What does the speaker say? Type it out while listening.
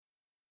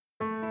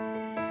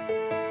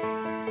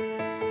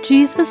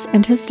Jesus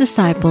and his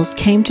disciples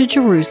came to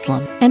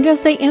Jerusalem, and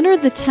as they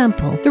entered the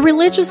temple, the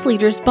religious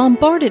leaders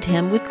bombarded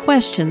him with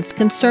questions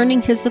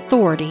concerning his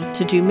authority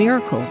to do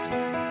miracles.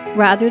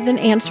 Rather than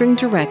answering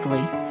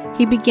directly,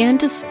 he began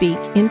to speak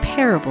in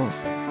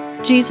parables.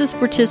 Jesus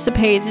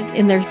participated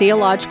in their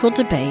theological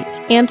debate,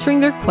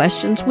 answering their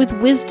questions with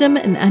wisdom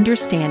and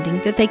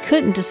understanding that they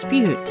couldn't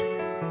dispute.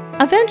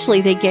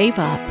 Eventually, they gave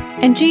up,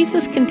 and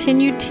Jesus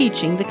continued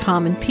teaching the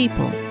common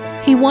people.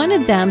 He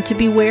wanted them to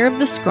beware of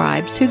the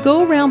scribes who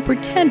go around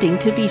pretending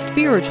to be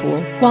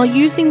spiritual while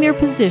using their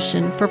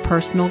position for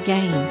personal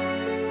gain.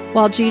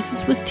 While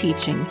Jesus was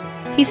teaching,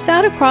 he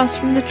sat across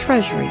from the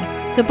treasury,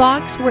 the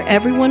box where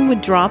everyone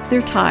would drop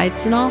their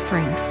tithes and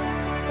offerings.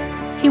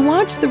 He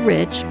watched the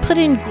rich put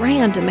in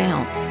grand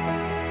amounts.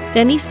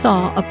 Then he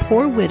saw a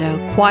poor widow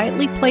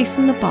quietly place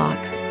in the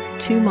box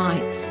 2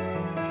 mites.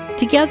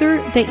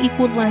 Together, they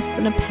equaled less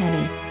than a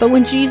penny, but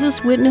when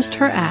Jesus witnessed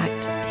her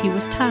act, he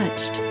was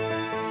touched.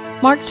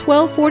 Mark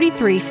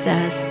 12:43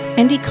 says,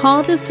 "And he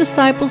called his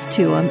disciples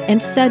to him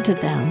and said to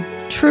them,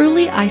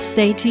 'Truly I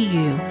say to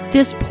you,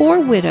 this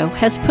poor widow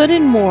has put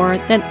in more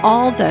than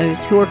all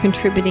those who are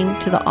contributing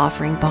to the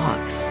offering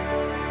box.'"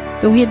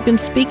 Though he had been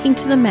speaking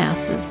to the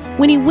masses,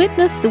 when he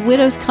witnessed the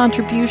widow's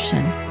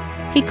contribution,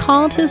 he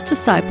called his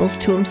disciples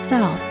to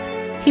himself.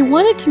 He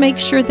wanted to make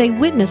sure they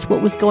witnessed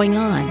what was going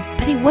on,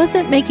 but he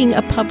wasn't making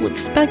a public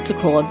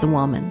spectacle of the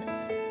woman.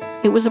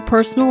 It was a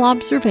personal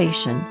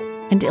observation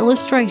and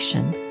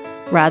illustration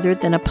rather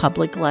than a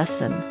public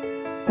lesson.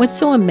 What's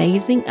so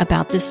amazing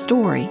about this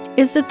story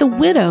is that the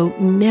widow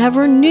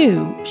never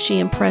knew she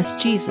impressed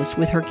Jesus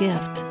with her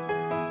gift.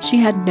 She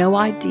had no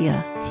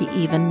idea he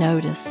even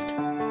noticed.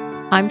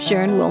 I'm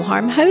Sharon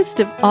Wilharm,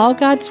 host of All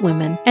God's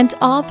Women and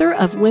author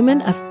of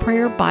Women of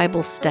Prayer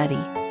Bible Study.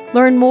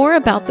 Learn more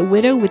about the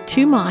widow with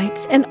 2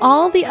 mites and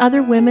all the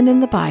other women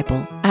in the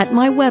Bible at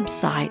my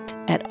website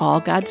at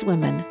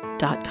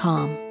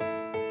allgodswomen.com.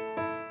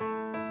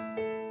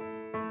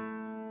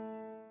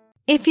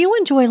 If you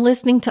enjoy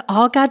listening to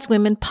All God's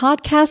Women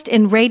podcast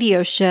and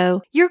radio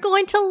show, you're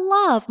going to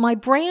love my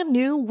brand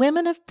new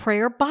Women of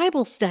Prayer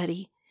Bible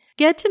study.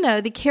 Get to know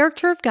the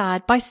character of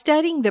God by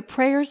studying the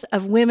prayers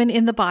of women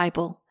in the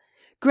Bible.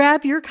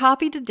 Grab your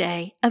copy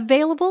today,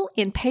 available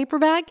in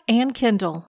paperback and Kindle.